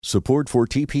Support for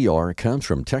TPR comes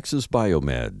from Texas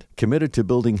Biomed, committed to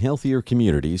building healthier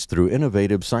communities through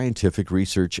innovative scientific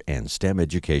research and STEM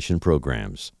education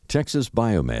programs. Texas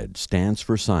Biomed stands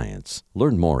for science.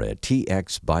 Learn more at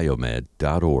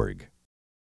txbiomed.org.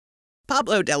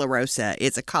 Pablo De La Rosa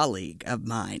is a colleague of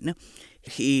mine.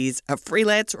 He's a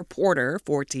freelance reporter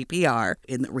for TPR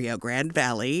in the Rio Grande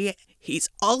Valley. He's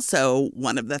also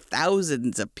one of the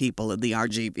thousands of people in the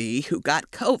RGV who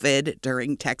got COVID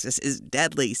during Texas's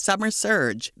deadly summer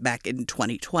surge back in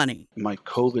 2020. My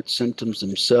COVID symptoms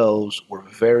themselves were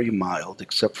very mild,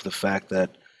 except for the fact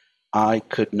that I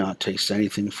could not taste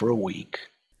anything for a week.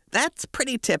 That's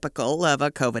pretty typical of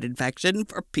a COVID infection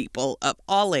for people of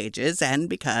all ages, and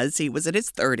because he was in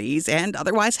his 30s and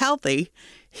otherwise healthy,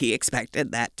 he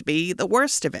expected that to be the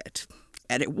worst of it.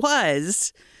 And it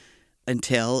was,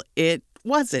 until it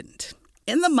wasn't.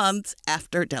 In the months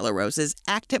after De La Rosa's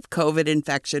active COVID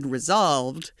infection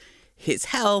resolved, his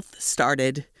health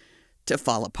started to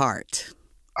fall apart.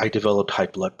 I developed high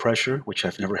blood pressure, which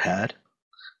I've never had.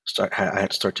 I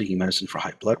had to start taking medicine for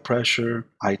high blood pressure.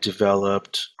 I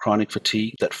developed chronic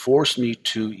fatigue that forced me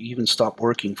to even stop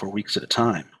working for weeks at a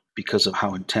time because of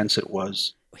how intense it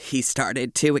was. He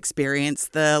started to experience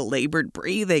the labored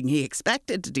breathing he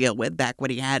expected to deal with back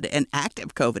when he had an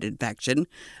active COVID infection,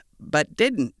 but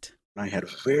didn't. I had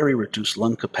a very reduced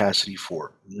lung capacity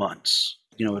for months.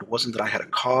 It wasn't that I had a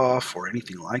cough or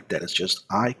anything like that. It's just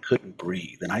I couldn't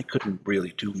breathe, and I couldn't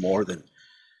really do more than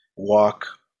walk,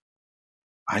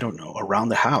 around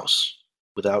the house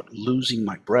without losing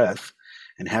my breath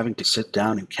and having to sit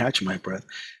down and catch my breath.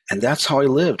 And that's how I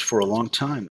lived for a long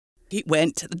time. He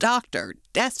went to the doctor,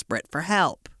 desperate for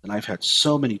help. And I've had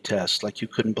so many tests like you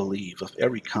couldn't believe, of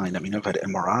every kind. I've had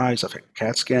MRIs, I've had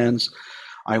CAT scans.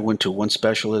 I went to one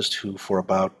specialist who for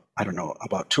about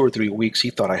 2 or 3 weeks, he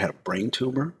thought I had a brain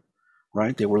tumor,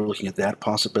 right? They were looking at that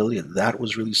possibility, and that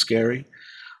was really scary.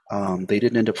 They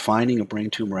didn't end up finding a brain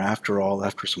tumor after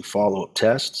some follow-up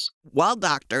tests. While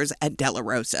doctors at De La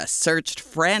Rosa searched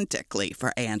frantically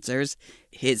for answers,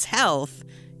 his health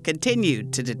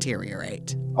continued to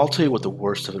deteriorate. I'll tell you what the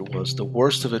worst of it was. The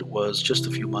worst of it was just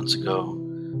a few months ago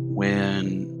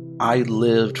when I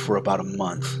lived for about a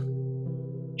month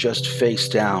just face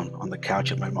down on the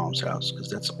couch at my mom's house, because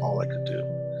that's all I could do.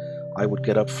 I would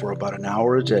get up for about an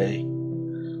hour a day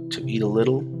to eat a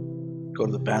little, go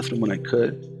to the bathroom when I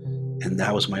could, and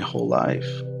that was my whole life.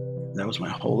 That was my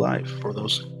whole life for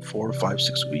those 4, 5,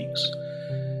 6 weeks.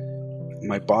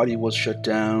 My body was shut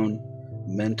down.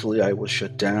 Mentally, I was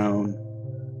shut down.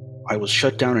 I was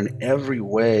shut down in every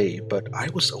way, but I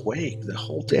was awake the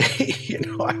whole day.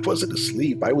 I wasn't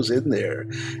asleep. I was in there,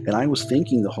 and I was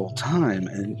thinking the whole time.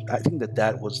 And I think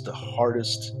that was the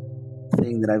hardest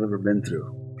thing that I've ever been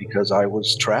through, because I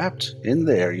was trapped in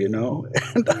there, and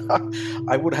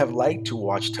I would have liked to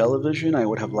watch television. I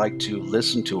would have liked to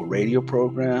listen to a radio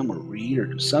program or read or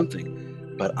do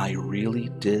something, but I really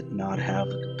did not have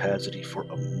the capacity for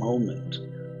a moment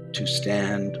to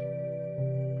stand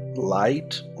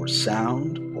light or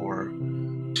sound or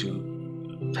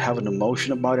to have an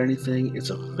emotion about anything. It's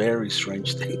a very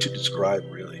strange thing to describe,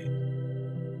 really.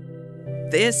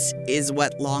 This is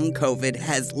what long COVID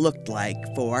has looked like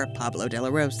for Pablo De La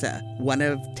Rosa, one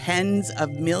of tens of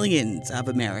millions of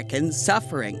Americans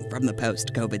suffering from the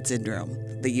post-COVID syndrome.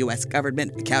 The U.S.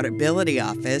 Government Accountability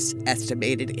Office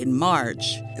estimated in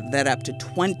March that up to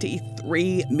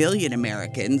 23 million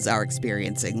Americans are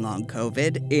experiencing long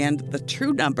COVID, and the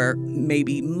true number may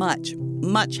be much,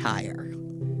 much higher.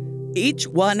 Each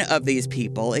one of these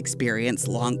people experience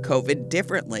long COVID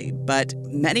differently, but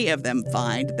many of them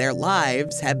find their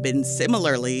lives have been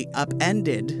similarly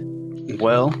upended.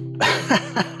 Well,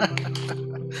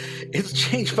 it's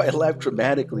changed my life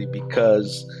dramatically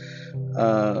because,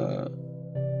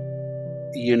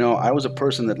 I was a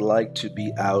person that liked to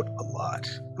be out a lot.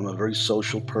 I'm a very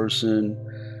social person,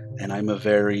 and I'm a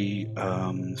very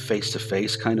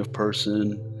face-to-face kind of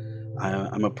person.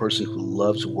 I'm a person who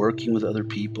loves working with other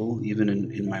people. Even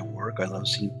in my work, I love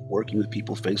working with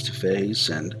people face to face,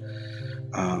 and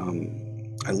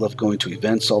I love going to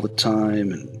events all the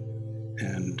time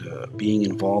and being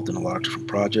involved in a lot of different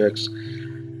projects.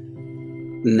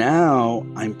 Now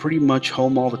I'm pretty much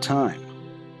home all the time.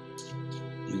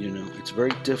 It's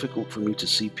very difficult for me to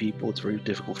see people. It's very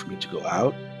difficult for me to go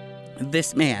out.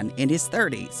 This man in his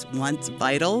 30s, once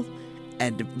vital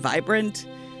and vibrant,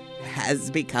 has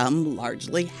become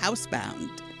largely housebound,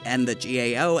 and the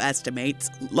GAO estimates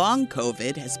long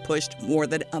COVID has pushed more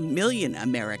than 1 million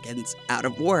Americans out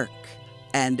of work.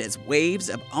 And as waves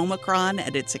of Omicron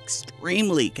and its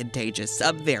extremely contagious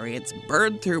subvariants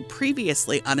burn through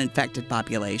previously uninfected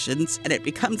populations, and it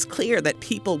becomes clear that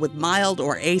people with mild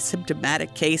or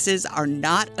asymptomatic cases are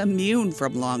not immune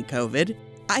from long COVID,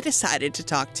 I decided to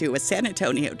talk to a San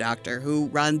Antonio doctor who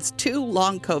runs 2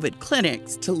 long COVID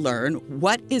clinics to learn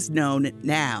what is known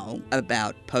now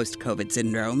about post-COVID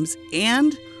syndromes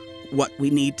and what we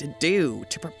need to do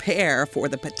to prepare for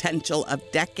the potential of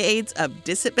decades of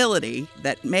disability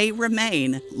that may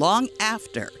remain long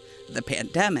after the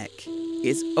pandemic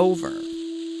is over.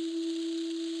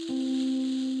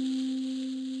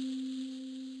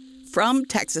 From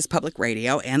Texas Public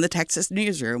Radio and the Texas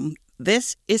Newsroom,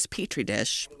 this is Petri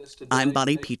Dish. I'm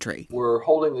Bonnie Petrie. We're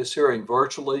holding this hearing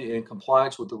virtually in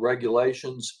compliance with the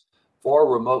regulations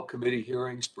for remote committee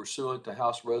hearings pursuant to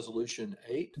House Resolution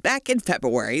 8. Back in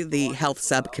February, the Health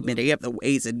Subcommittee of the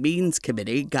Ways and Means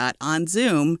Committee got on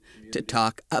Zoom to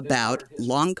talk about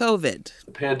long COVID.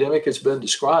 The pandemic has been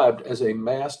described as a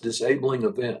mass disabling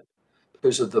event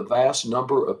because of the vast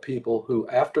number of people who,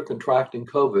 after contracting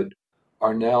COVID,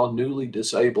 are now newly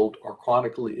disabled or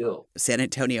chronically ill. San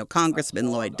Antonio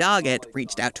Congressman Lloyd Doggett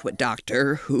reached out to a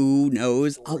doctor who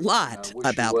knows a lot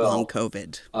about long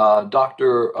COVID.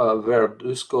 Dr.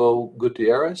 Verduzco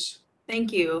Gutierrez.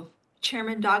 Thank you,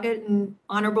 Chairman Doggett and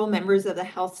honorable members of the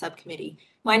Health Subcommittee.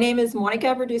 My name is Monica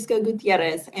Verduzco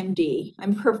Gutierrez, MD.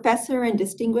 I'm professor and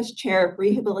distinguished chair of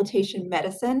rehabilitation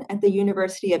medicine at the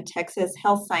University of Texas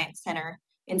Health Science Center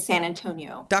in San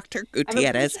Antonio. Dr.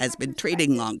 Gutierrez has been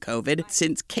treating long COVID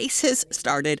since cases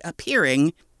started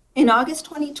appearing. In August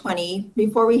 2020,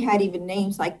 before we had even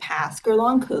names like PASC or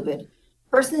long COVID,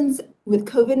 persons with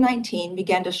COVID-19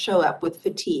 began to show up with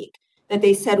fatigue that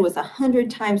they said was 100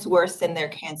 times worse than their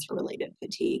cancer-related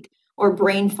fatigue, or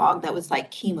brain fog that was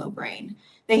like chemo brain.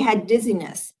 They had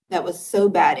dizziness that was so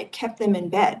bad it kept them in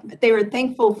bed, but they were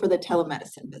thankful for the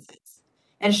telemedicine visits,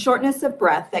 and shortness of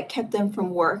breath that kept them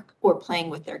from work or playing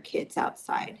with their kids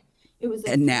outside.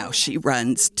 And now she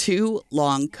runs 2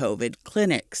 long COVID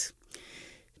clinics.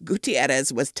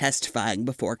 Gutierrez was testifying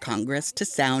before Congress to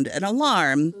sound an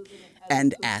alarm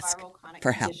and ask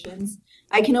for help.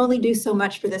 I can only do so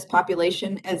much for this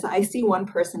population as I see one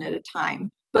person at a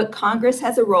time, but Congress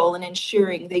has a role in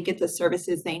ensuring they get the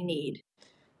services they need.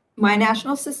 My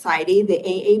national society, the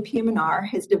AAPM&R,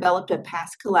 has developed a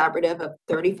PASC collaborative of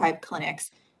 35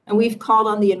 clinics, and we've called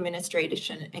on the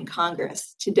administration and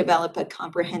Congress to develop a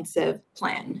comprehensive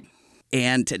plan.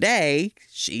 And today,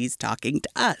 she's talking to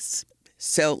us.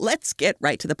 So let's get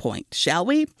right to the point, shall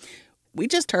we? We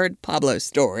just heard Pablo's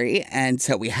story, and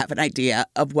so we have an idea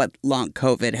of what long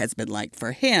COVID has been like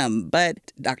for him.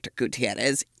 But Dr.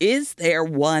 Gutierrez, is there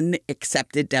one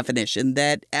accepted definition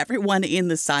that everyone in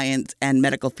the science and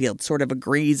medical field sort of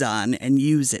agrees on and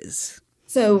uses?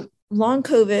 So long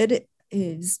COVID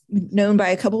is known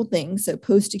by a couple of things. So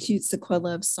post-acute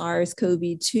sequelae of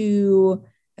SARS-CoV-2,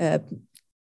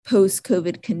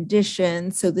 post-COVID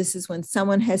conditions. So this is when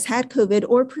someone has had COVID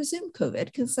or presumed COVID,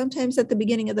 because sometimes at the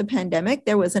beginning of the pandemic,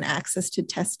 there wasn't access to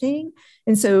testing.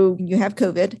 And so you have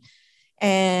COVID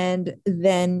and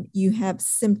then you have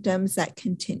symptoms that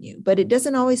continue, but it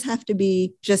doesn't always have to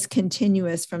be just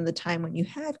continuous from the time when you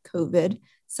had COVID.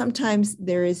 Sometimes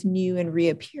there is new and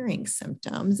reappearing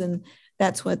symptoms. And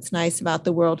that's what's nice about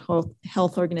the World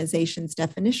Health Organization's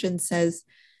definition says,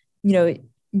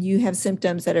 you have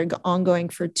symptoms that are ongoing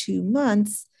for 2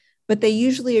 months, but they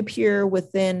usually appear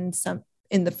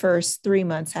in the first 3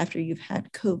 months after you've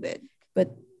had COVID,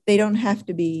 but they don't have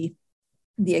to be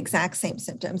the exact same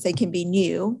symptoms. They can be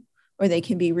new, or they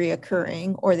can be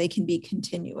reoccurring, or they can be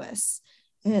continuous.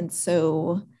 And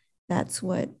so that's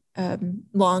what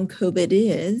long COVID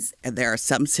is. And there are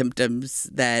some symptoms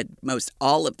that most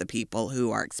all of the people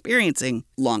who are experiencing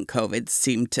long COVID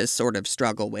seem to sort of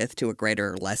struggle with to a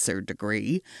greater or lesser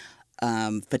degree.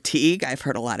 Fatigue, I've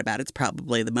heard a lot about. It's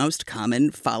probably the most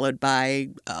common, followed by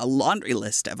a laundry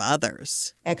list of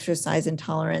others. Exercise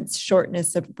intolerance,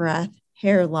 shortness of breath,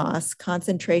 hair loss,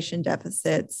 concentration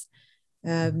deficits,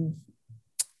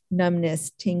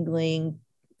 numbness, tingling,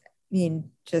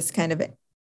 just kind of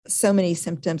so many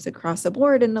symptoms across the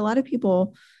board. And a lot of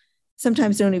people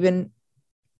sometimes don't even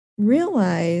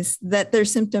realize that their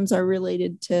symptoms are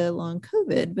related to long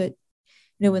COVID. But,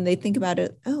 when they think about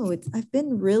it, I've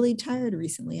been really tired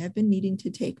recently. I've been needing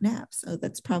to take naps. Oh,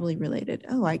 that's probably related.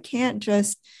 Oh, I can't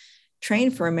just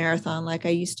train for a marathon like I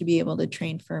used to be able to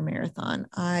train for a marathon.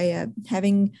 I am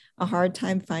having a hard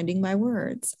time finding my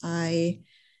words. I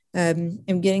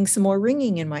am getting some more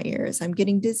ringing in my ears. I'm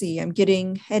getting dizzy. I'm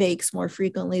getting headaches more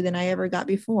frequently than I ever got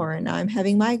before. And now I'm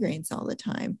having migraines all the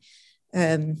time.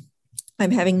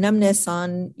 I'm having numbness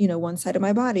on, one side of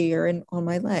my body or on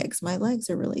my legs. My legs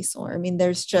are really sore. I mean,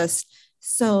 there's just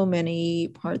so many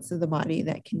parts of the body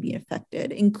that can be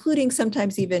affected, including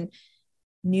sometimes even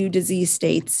new disease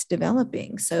states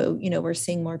developing. So, we're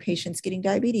seeing more patients getting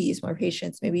diabetes, more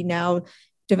patients maybe now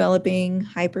developing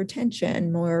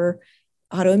hypertension, more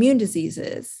autoimmune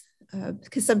diseases,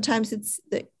 because sometimes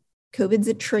COVID's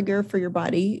a trigger for your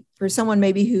body. For someone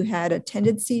maybe who had a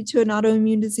tendency to an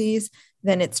autoimmune disease,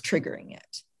 then it's triggering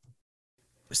it.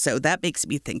 So that makes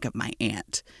me think of my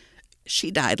aunt.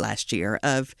 She died last year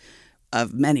of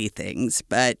many things,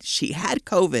 but she had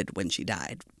COVID when she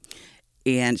died.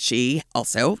 And she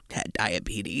also had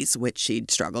diabetes, which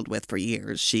she'd struggled with for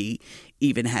years. She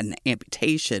even had an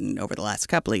amputation over the last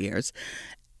couple of years.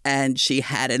 And she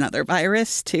had another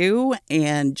virus, too,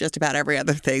 and just about every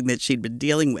other thing that she'd been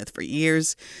dealing with for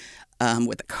years.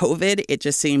 With the COVID, it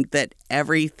just seemed that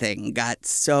everything got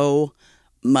so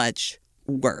much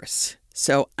worse.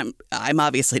 So I'm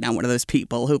obviously not one of those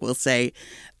people who will say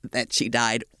that she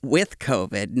died with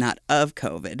COVID, not of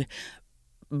COVID.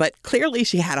 But clearly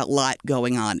she had a lot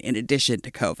going on in addition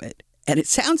to COVID. And it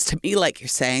sounds to me like you're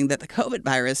saying that the COVID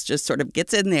virus just sort of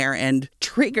gets in there and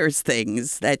triggers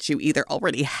things that you either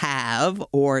already have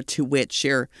or to which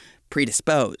you're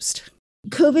predisposed.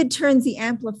 COVID turns the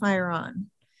amplifier on.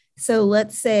 So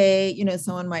let's say,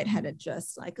 someone might have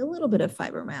just like a little bit of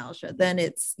fibromyalgia, then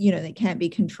it's, they can't be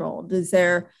controlled. Is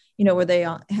there, where they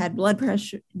had blood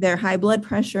pressure, their high blood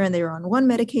pressure and they were on one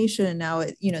medication and now,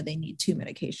 they need two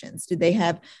medications. Did they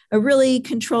have a really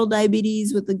controlled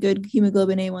diabetes with a good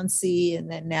hemoglobin A1C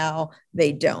and then now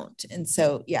they don't? And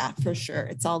so, yeah, for sure.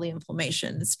 It's all the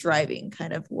inflammation that's driving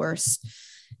kind of worse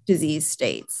disease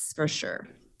states for sure.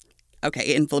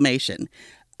 Okay, inflammation.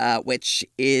 Which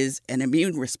is an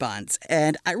immune response.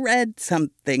 And I read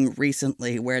something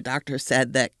recently where doctors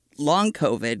said that long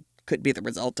COVID could be the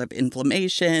result of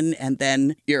inflammation and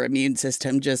then your immune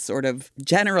system just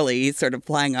generally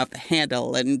flying off the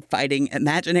handle and fighting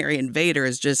imaginary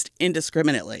invaders just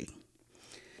indiscriminately.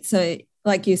 So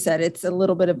like you said, it's a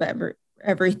little bit of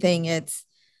everything. It's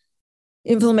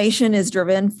inflammation is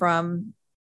driven from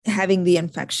having the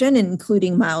infection,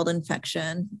 including mild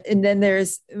infection. And then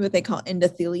there's what they call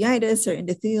endotheliitis or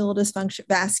endothelial dysfunction,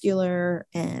 vascular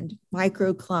and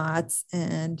microclots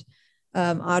and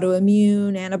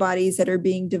autoimmune antibodies that are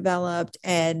being developed.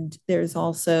 And there's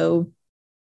also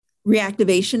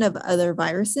reactivation of other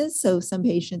viruses. So some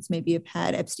patients maybe have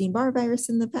had Epstein-Barr virus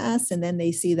in the past, and then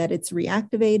they see that it's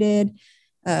reactivated,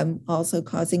 also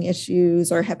causing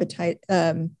issues, or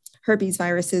herpes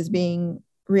viruses being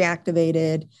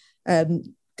reactivated,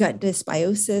 gut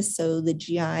dysbiosis, so the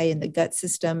GI and the gut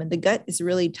system, and the gut is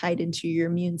really tied into your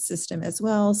immune system as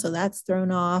well. So that's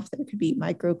thrown off. There could be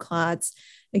microclots.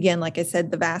 Again, like I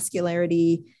said, the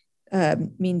vascularity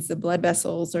means the blood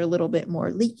vessels are a little bit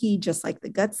more leaky, just like the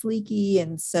gut's leaky.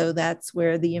 And so that's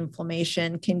where the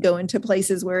inflammation can go into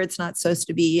places where it's not supposed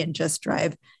to be and just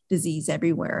drive disease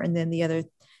everywhere. And then the other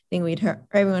thing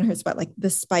everyone hears about, like the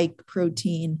spike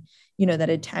protein,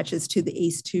 that attaches to the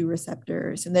ACE2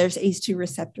 receptors. And there's ACE2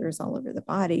 receptors all over the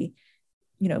body,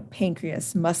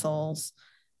 pancreas, muscles,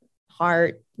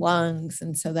 heart, lungs.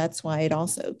 And so that's why it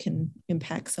also can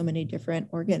impact so many different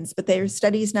organs. But there's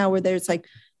studies now where there's like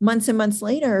months and months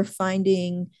later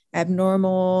finding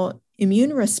abnormal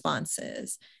immune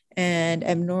responses and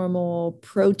abnormal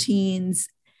proteins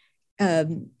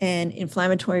and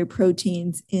inflammatory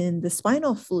proteins in the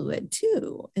spinal fluid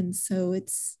too. And so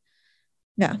it's,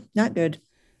 not good.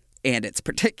 And it's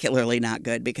particularly not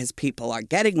good because people are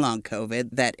getting long COVID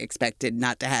that expected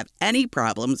not to have any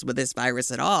problems with this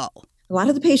virus at all. A lot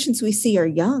of the patients we see are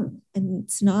young, and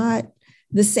it's not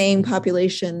the same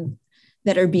population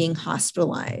that are being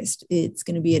hospitalized. It's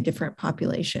going to be a different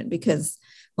population because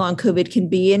long COVID can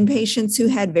be in patients who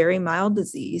had very mild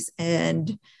disease.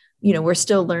 And, we're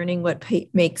still learning what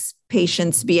makes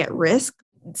patients be at risk.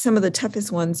 Some of the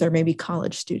toughest ones are maybe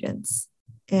college students,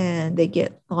 and they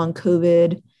get long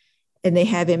COVID and they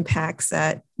have impacts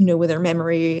that, with their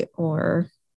memory or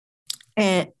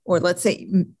let's say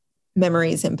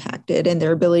memory is impacted and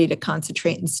their ability to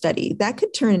concentrate and study. That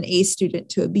could turn an A student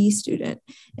to a B student,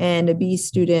 and a B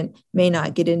student may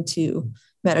not get into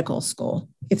medical school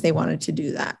if they wanted to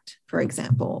do that, for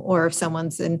example, or if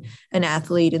someone's an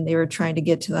athlete and they were trying to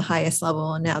get to the highest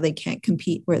level and now they can't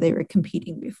compete where they were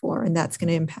competing before, and that's going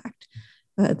to impact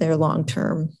their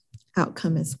long-term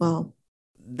outcome as well.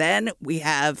 Then we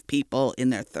have people in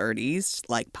their 30s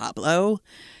like Pablo,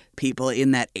 people in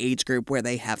that age group where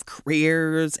they have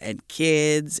careers and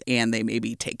kids and they may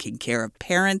be taking care of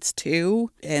parents too.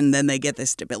 And then they get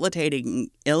this debilitating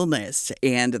illness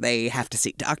and they have to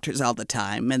see doctors all the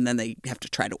time. And then they have to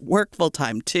try to work full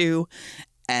time too.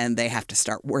 And they have to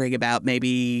start worrying about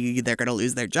maybe they're going to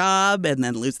lose their job and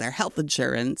then lose their health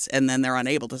insurance. And then they're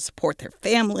unable to support their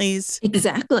families.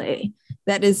 Exactly.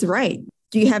 That is right.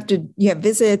 You have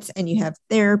visits and you have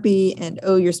therapy and,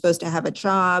 you're supposed to have a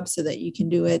job so that you can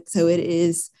do it. So it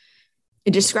is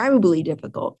indescribably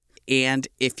difficult. And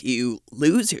if you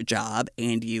lose your job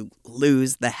and you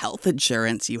lose the health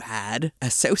insurance you had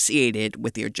associated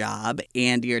with your job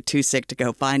and you're too sick to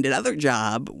go find another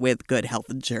job with good health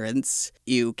insurance,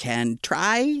 you can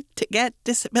try to get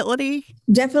disability.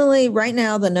 Definitely right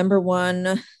now, the number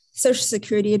one Social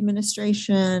Security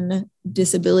Administration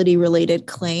disability-related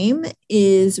claim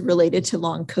is related to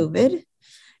long COVID.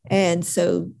 And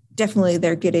so definitely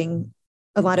they're getting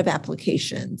a lot of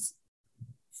applications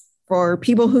for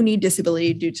people who need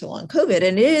disability due to long COVID.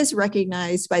 And it is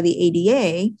recognized by the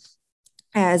ADA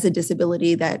as a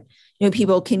disability that,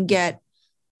 people can get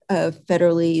a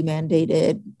federally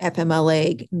mandated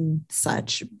FMLA and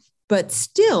such. But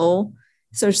still,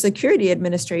 Social Security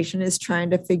Administration is trying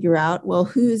to figure out, well,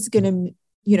 who's going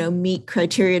to, meet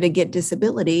criteria to get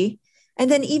disability. And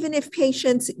then even if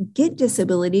patients get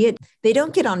disability, they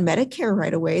don't get on Medicare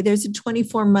right away. There's a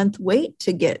 24-month wait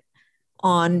to get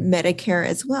on Medicare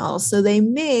as well. So they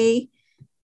may,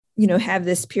 have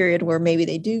this period where maybe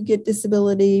they do get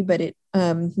disability, but it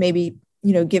maybe,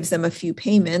 gives them a few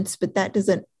payments, but that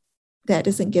doesn't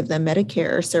give them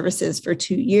Medicare services for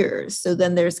 2 years. So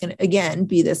then there's going to, again,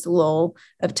 be this lull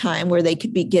of time where they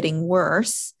could be getting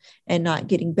worse and not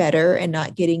getting better and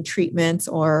not getting treatments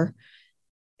or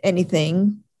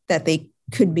anything that they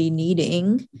could be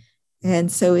needing.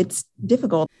 And so it's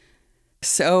difficult.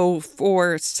 So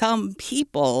for some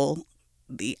people,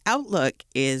 the outlook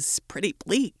is pretty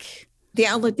bleak. The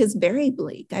outlook is very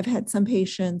bleak. I've had some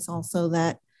patients also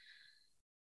that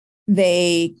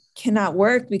they cannot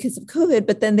work because of COVID,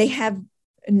 but then they have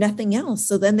nothing else.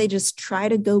 So then they just try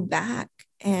to go back.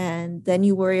 And then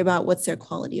you worry about what's their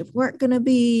quality of work going to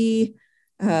be?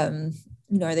 Are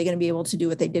they going to be able to do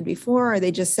what they did before? Are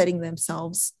they just setting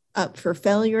themselves up for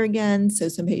failure again? So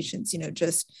some patients,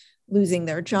 just losing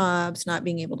their jobs, not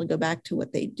being able to go back to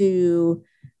what they do,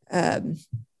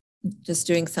 just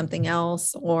doing something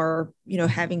else, or,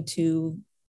 having to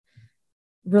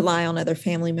rely on other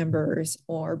family members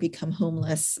or become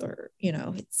homeless, or,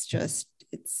 it's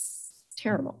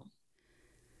terrible.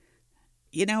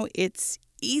 It's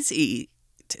easy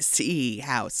to see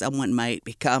how someone might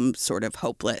become sort of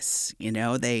hopeless.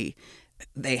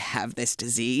 They have this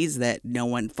disease that no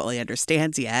one fully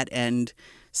understands yet, and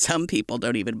some people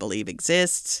don't even believe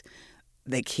exists.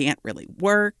 They can't really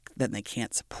work, then they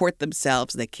can't support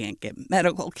themselves. They can't get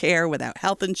medical care without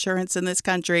health insurance in this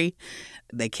country.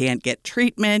 They can't get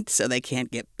treatment, so they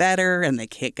can't get better, and they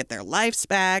can't get their lives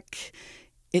back.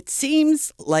 It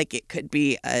seems like it could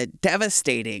be a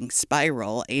devastating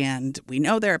spiral, and we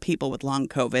know there are people with long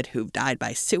COVID who've died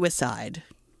by suicide.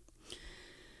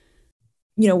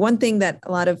 One thing that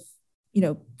a lot of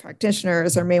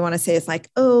practitioners or may want to say is like,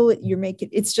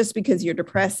 it's just because you're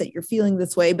depressed that you're feeling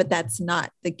this way, but that's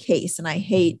not the case. And I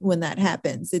hate when that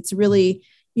happens. It's really,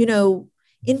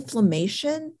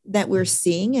 inflammation that we're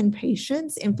seeing in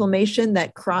patients, inflammation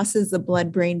that crosses the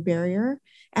blood-brain barrier,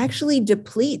 actually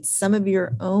depletes some of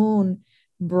your own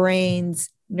brain's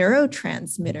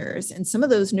neurotransmitters. And some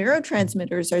of those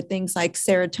neurotransmitters are things like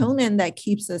serotonin that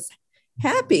keeps us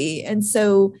happy. And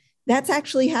so that's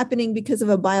actually happening because of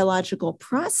a biological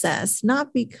process,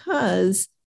 not because,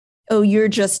 you're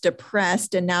just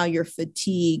depressed and now you're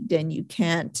fatigued and you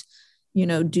can't,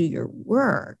 do your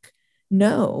work.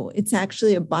 No, it's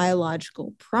actually a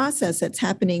biological process that's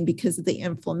happening because of the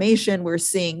inflammation we're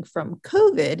seeing from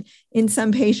COVID in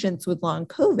some patients with long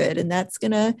COVID. And that's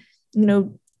going to,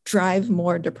 drive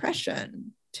more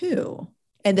depression too.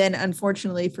 And then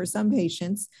unfortunately for some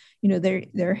patients,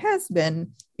 there has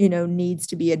been, needs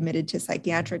to be admitted to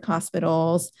psychiatric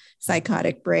hospitals,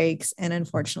 psychotic breaks, and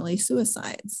unfortunately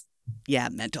suicides. Yeah,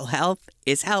 mental health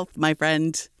is health, my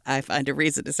friend. I find a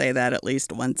reason to say that at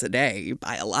least once a day.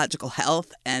 Biological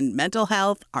health and mental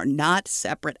health are not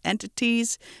separate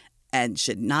entities and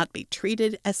should not be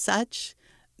treated as such.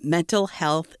 Mental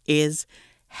health is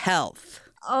health.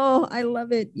 Oh, I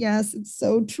love it. Yes, it's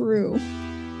so true.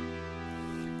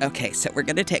 Okay, so we're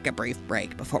going to take a brief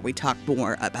break before we talk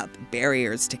more about the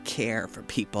barriers to care for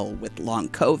people with long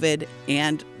COVID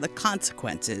and the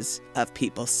consequences of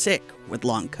people sick with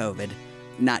long COVID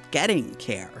not getting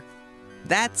care.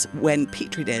 That's when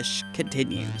Petri Dish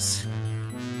continues.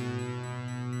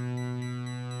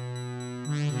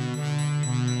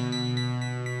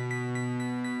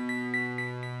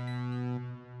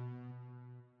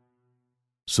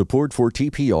 Support for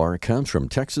TPR comes from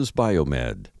Texas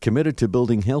Biomed, committed to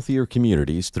building healthier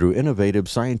communities through innovative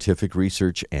scientific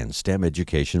research and STEM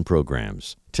education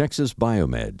programs. Texas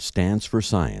Biomed stands for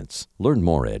science. Learn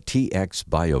more at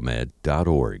txbiomed.org.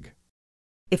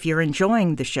 If you're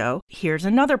enjoying the show, here's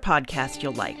another podcast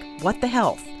you'll like, What the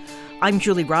Health. I'm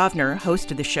Julie Rovner,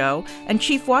 host of the show and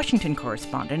chief Washington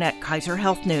correspondent at Kaiser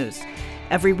Health News.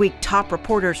 Every week, top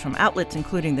reporters from outlets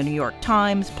including the New York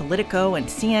Times, Politico, and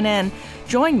CNN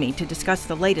join me to discuss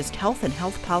the latest health and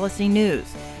health policy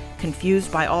news. Confused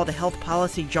by all the health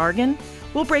policy jargon?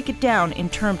 We'll break it down in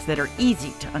terms that are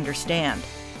easy to understand.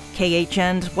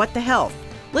 KHN's What the Health.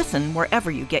 Listen wherever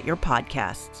you get your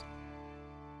podcasts.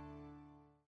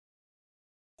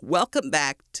 Welcome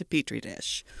back to Petri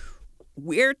Dish.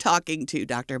 We're talking to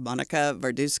Dr. Monica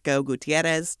Verduzco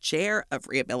Gutierrez, Chair of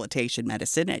Rehabilitation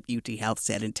Medicine at UT Health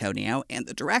San Antonio and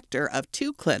the director of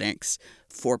 2 clinics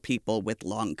for people with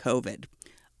long COVID.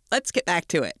 Let's get back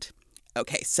to it.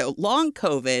 Okay, so long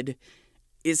COVID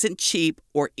isn't cheap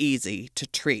or easy to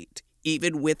treat,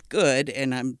 even with good,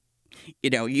 and I'm,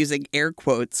 using air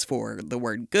quotes for the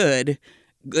word good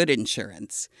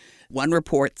insurance. One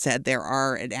report said there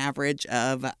are an average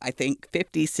of,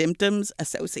 50 symptoms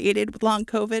associated with long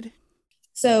COVID.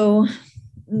 So,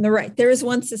 there was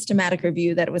one systematic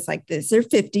review that was like this. There are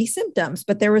 50 symptoms,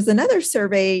 but there was another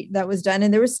survey that was done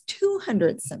and there was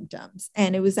 200 symptoms.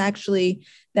 And it was actually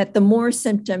that the more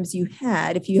symptoms you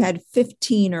had, if you had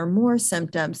 15 or more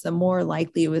symptoms, the more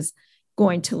likely it was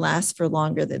going to last for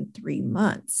longer than 3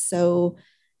 months. So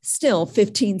still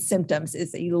 15 symptoms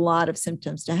is a lot of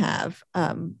symptoms to have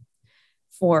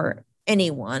for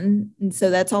anyone. And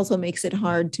so that also makes it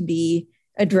hard to be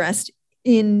addressed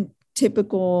in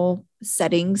typical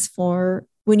settings for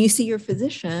when you see your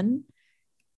physician.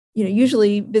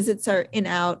 Usually visits are in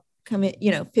out, come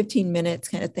in, 15 minutes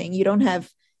kind of thing.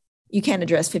 You can't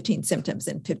address 15 symptoms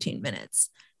in 15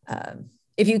 minutes.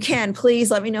 If you can,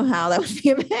 please let me know how. That would be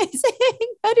amazing,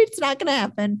 but it's not going to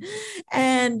happen.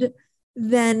 And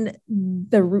then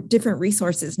the different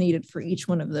resources needed for each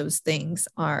one of those things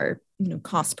are,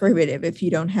 cost prohibitive if you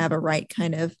don't have a right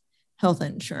kind of health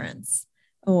insurance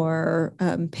or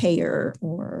payer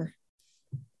or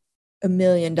 $1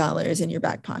 million in your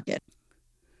back pocket.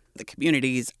 The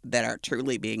communities that are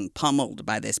truly being pummeled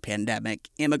by this pandemic,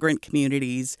 immigrant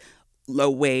communities,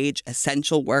 low-wage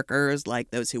essential workers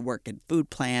like those who work in food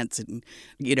plants and,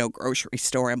 grocery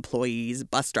store employees,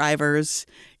 bus drivers,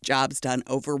 jobs done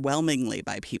overwhelmingly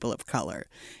by people of color.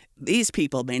 These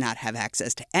people may not have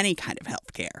access to any kind of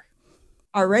health care.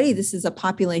 Already, this is a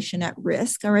population at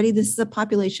risk. Already, this is a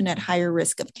population at higher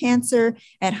risk of cancer,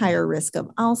 at higher risk of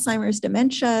Alzheimer's,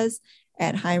 dementias,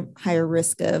 at higher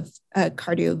risk of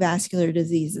cardiovascular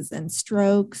diseases and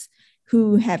strokes,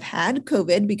 who have had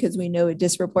COVID because we know it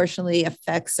disproportionately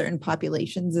affects certain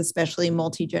populations, especially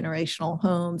multi-generational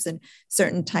homes and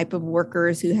certain type of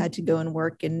workers who had to go and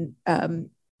work in,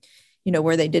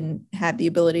 where they didn't have the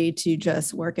ability to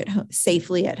just work at home,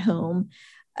 safely at home.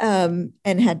 And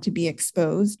had to be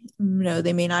exposed.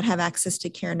 They may not have access to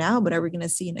care now, but are we going to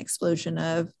see an explosion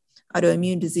of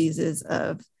autoimmune diseases,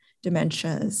 of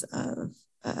dementias, of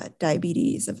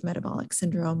diabetes, of metabolic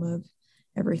syndrome, of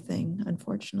everything,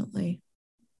 unfortunately?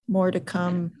 More to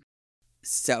come.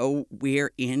 So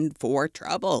we're in for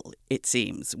trouble, it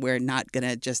seems. We're not going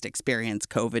to just experience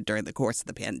COVID during the course of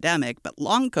the pandemic, but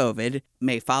long COVID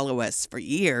may follow us for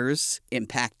years,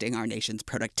 impacting our nation's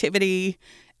productivity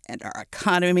and our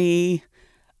economy.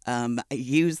 I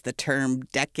used the term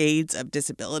decades of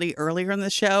disability earlier in the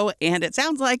show, and it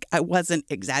sounds like I wasn't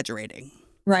exaggerating.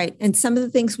 Right. And some of the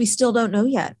things we still don't know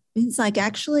yet. It's like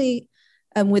actually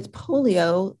with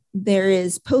polio, there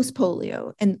is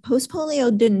post-polio, and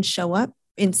post-polio didn't show up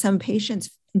in some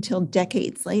patients until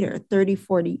decades later, 30,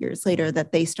 40 years later,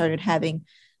 that they started having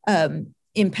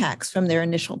impacts from their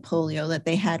initial polio that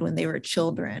they had when they were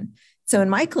children. So in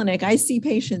my clinic, I see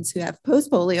patients who have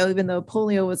post-polio, even though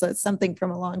polio was something from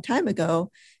a long time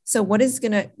ago. So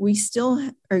we still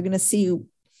are going to see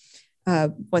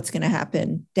what's going to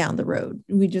happen down the road.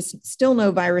 We just still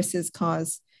know viruses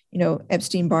cause,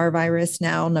 Epstein-Barr virus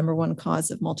now, number one cause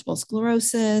of multiple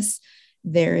sclerosis.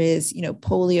 There is,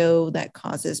 polio that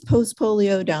causes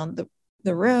post-polio down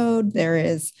the road. There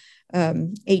is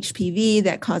HPV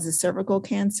that causes cervical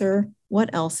cancer. What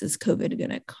else is COVID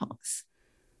going to cause?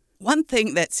 One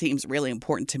thing that seems really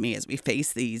important to me as we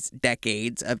face these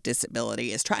decades of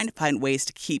disability is trying to find ways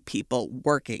to keep people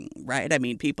working, right? I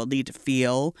mean, people need to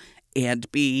feel and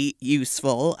be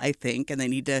useful, I think, and they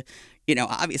need to,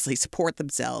 obviously support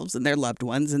themselves and their loved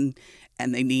ones, and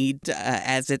they need,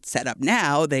 as it's set up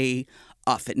now, they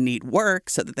often need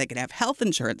work so that they can have health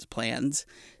insurance plans.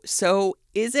 So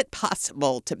is it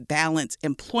possible to balance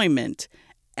employment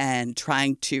and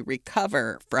trying to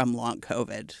recover from long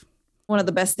COVID? One of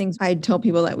the best things I tell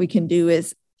people that we can do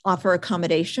is offer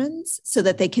accommodations so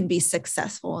that they can be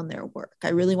successful in their work. I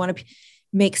really want to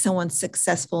make someone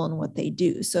successful in what they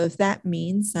do. So if that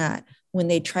means that when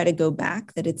they try to go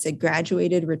back, that it's a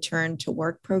graduated return to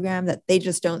work program, that they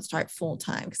just don't start full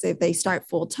time. Because if they start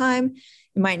full time,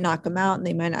 it might knock them out and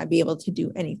they might not be able to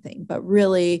do anything. But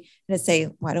really, I'm going to say,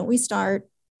 why don't we start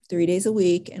 3 days a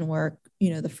week and work,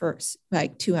 the first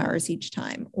 2 hours each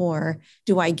time? Or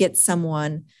do I get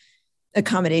someone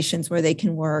accommodations where they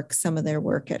can work some of their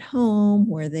work at home,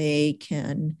 where they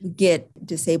can get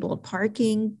disabled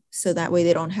parking so that way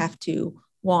they don't have to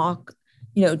walk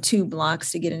 2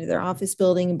 blocks to get into their office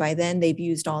building. By then they've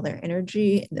used all their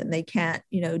energy and then they can't,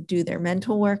 do their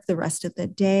mental work the rest of the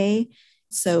day.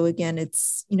 So again,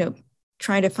 it's,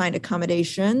 trying to find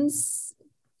accommodations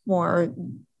for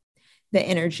the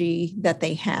energy that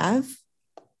they have.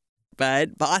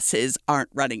 But bosses aren't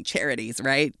running charities,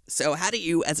 right? So how do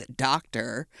you, as a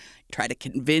doctor, try to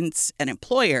convince an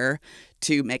employer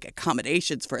to make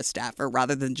accommodations for a staffer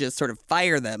rather than just sort of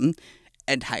fire them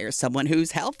and hire someone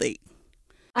who's healthy?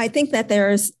 I think that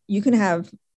you can have,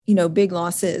 big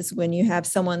losses when you have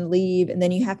someone leave and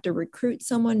then you have to recruit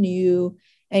someone new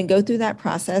and go through that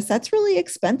process. That's really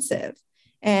expensive.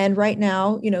 And right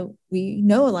now, we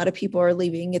know a lot of people are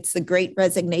leaving. It's the great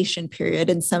resignation period.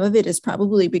 And some of it is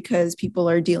probably because people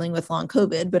are dealing with long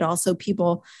COVID, but also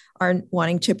people are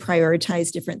wanting to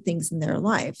prioritize different things in their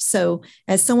life. So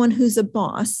as someone who's a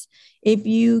boss, if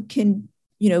you can,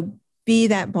 be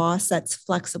that boss that's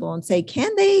flexible and say,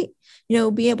 can they,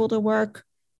 be able to work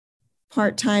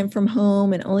part-time from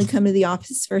home and only come to the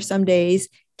office for some days?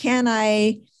 Can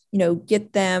I,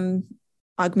 get them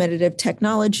augmentative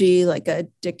technology like a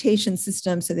dictation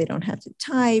system so they don't have to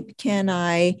type? Can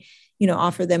I,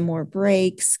 offer them more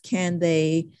breaks? Can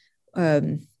they,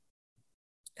 get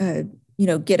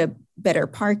a better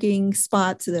parking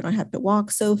spot so they don't have to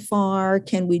walk so far?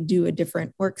 Can we do a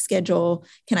different work schedule?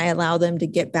 Can I allow them to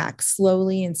get back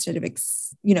slowly instead of,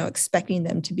 expecting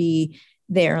them to be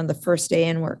there on the first day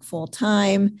and work full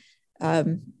time?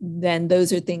 Then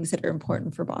those are things that are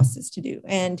important for bosses to do.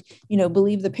 And,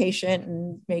 believe the patient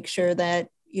and make sure that,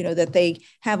 that they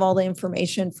have all the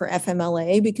information for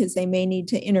FMLA, because they may need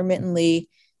to intermittently,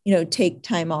 take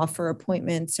time off for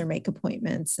appointments or make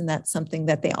appointments. And that's something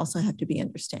that they also have to be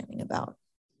understanding about.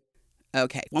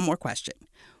 Okay, one more question.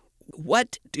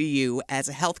 What do you, as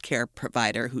a healthcare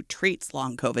provider who treats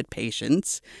long COVID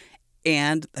patients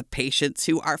and the patients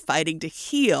who are fighting to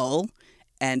heal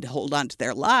and hold on to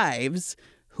their lives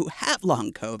who have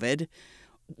long COVID,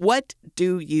 what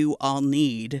do you all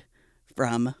need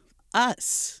from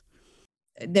us?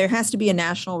 There has to be a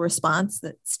national response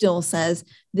that still says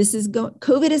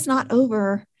COVID is not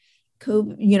over.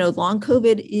 Long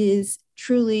COVID is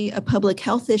truly a public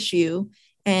health issue,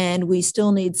 and we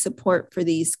still need support for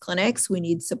these clinics. We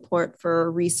need support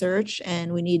for research,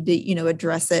 and we need to,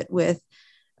 address it with,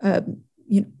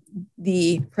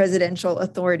 the presidential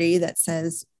authority that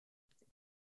says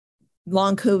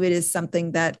long COVID is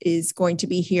something that is going to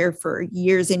be here for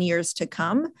years and years to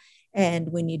come.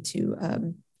 And we need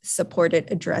to support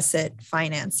it, address it,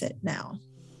 finance it now.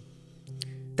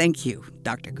 Thank you,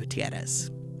 Dr. Gutierrez.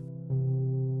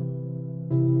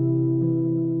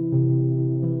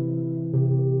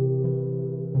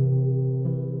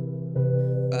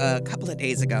 A couple of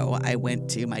days ago, I went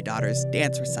to my daughter's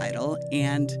dance recital,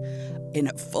 and in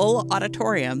a full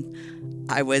auditorium,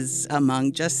 I was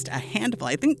among just a handful,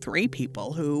 I think 3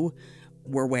 people who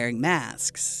were wearing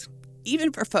masks.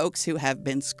 Even for folks who have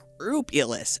been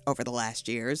scrupulous over the last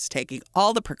years, taking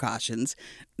all the precautions,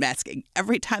 masking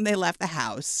every time they left the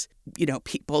house,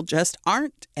 people just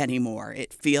aren't anymore.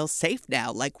 It feels safe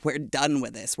now, like we're done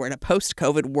with this. We're in a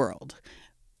post-COVID world.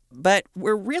 But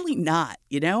we're really not,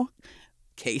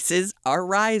 Cases are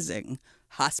rising.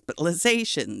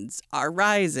 Hospitalizations are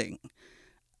rising.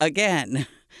 Again.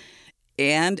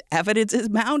 And evidence is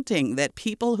mounting that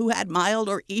people who had mild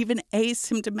or even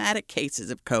asymptomatic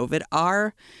cases of COVID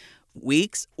are,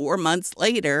 weeks or months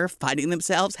later, finding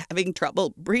themselves having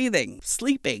trouble breathing,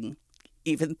 sleeping,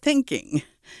 even thinking.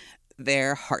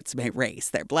 Their hearts may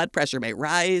race, their blood pressure may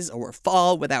rise or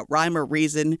fall without rhyme or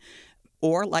reason.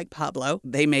 Or, like Pablo,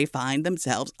 they may find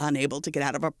themselves unable to get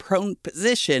out of a prone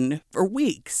position for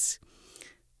weeks.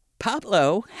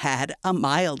 Pablo had a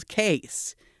mild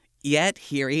case, yet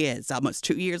here he is, almost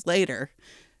 2 years later,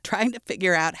 trying to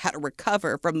figure out how to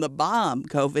recover from the bomb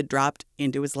COVID dropped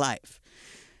into his life.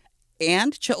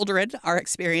 And children are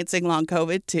experiencing long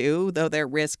COVID too, though their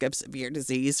risk of severe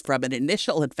disease from an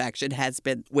initial infection has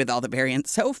been, with all the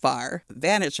variants so far,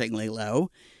 vanishingly low.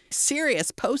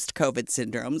 Serious post-COVID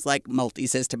syndromes like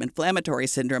multisystem inflammatory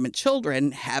syndrome in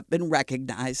children have been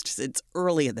recognized since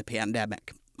early in the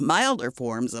pandemic. Milder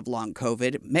forms of long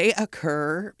COVID may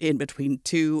occur in between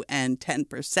 2 and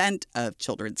 10% of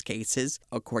children's cases,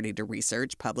 according to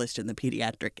research published in the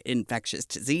Pediatric Infectious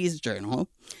Disease Journal.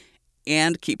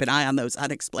 And keep an eye on those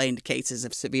unexplained cases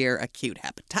of severe acute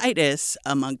hepatitis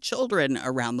among children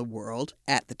around the world.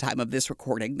 At the time of this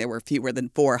recording, there were fewer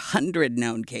than 400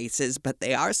 known cases, but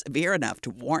they are severe enough to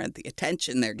warrant the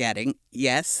attention they're getting.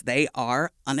 Yes, they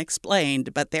are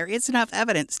unexplained, but there is enough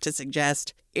evidence to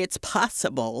suggest it's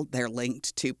possible they're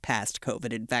linked to past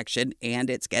COVID infection, and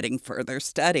it's getting further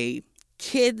study.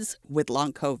 Kids with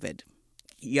long COVID,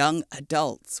 young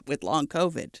adults with long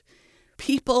COVID,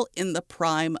 people in the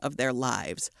prime of their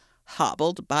lives,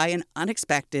 hobbled by an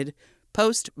unexpected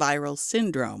post-viral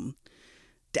syndrome,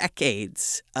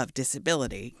 decades of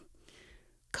disability.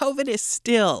 COVID is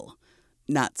still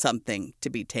not something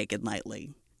to be taken lightly.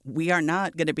 We are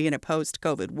not going to be in a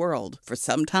post-COVID world for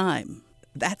some time.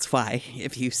 That's why,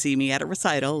 if you see me at a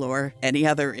recital or any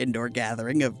other indoor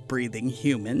gathering of breathing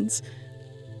humans,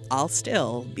 I'll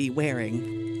still be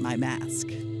wearing my mask.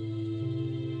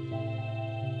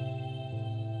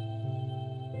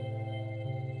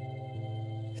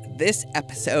 This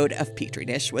episode of Petri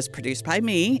Dish was produced by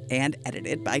me and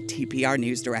edited by TPR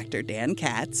News Director Dan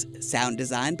Katz, sound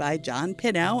design by John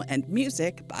Pino, and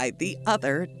music by the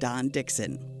other Don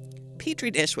Dixon.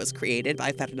 Petri Dish was created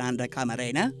by Fernanda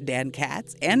Camarena, Dan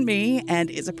Katz, and me,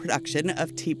 and is a production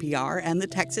of TPR and the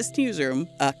Texas Newsroom,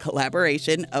 a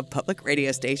collaboration of public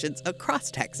radio stations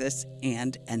across Texas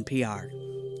and NPR.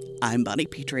 I'm Bonnie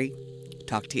Petrie.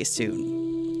 Talk to you soon.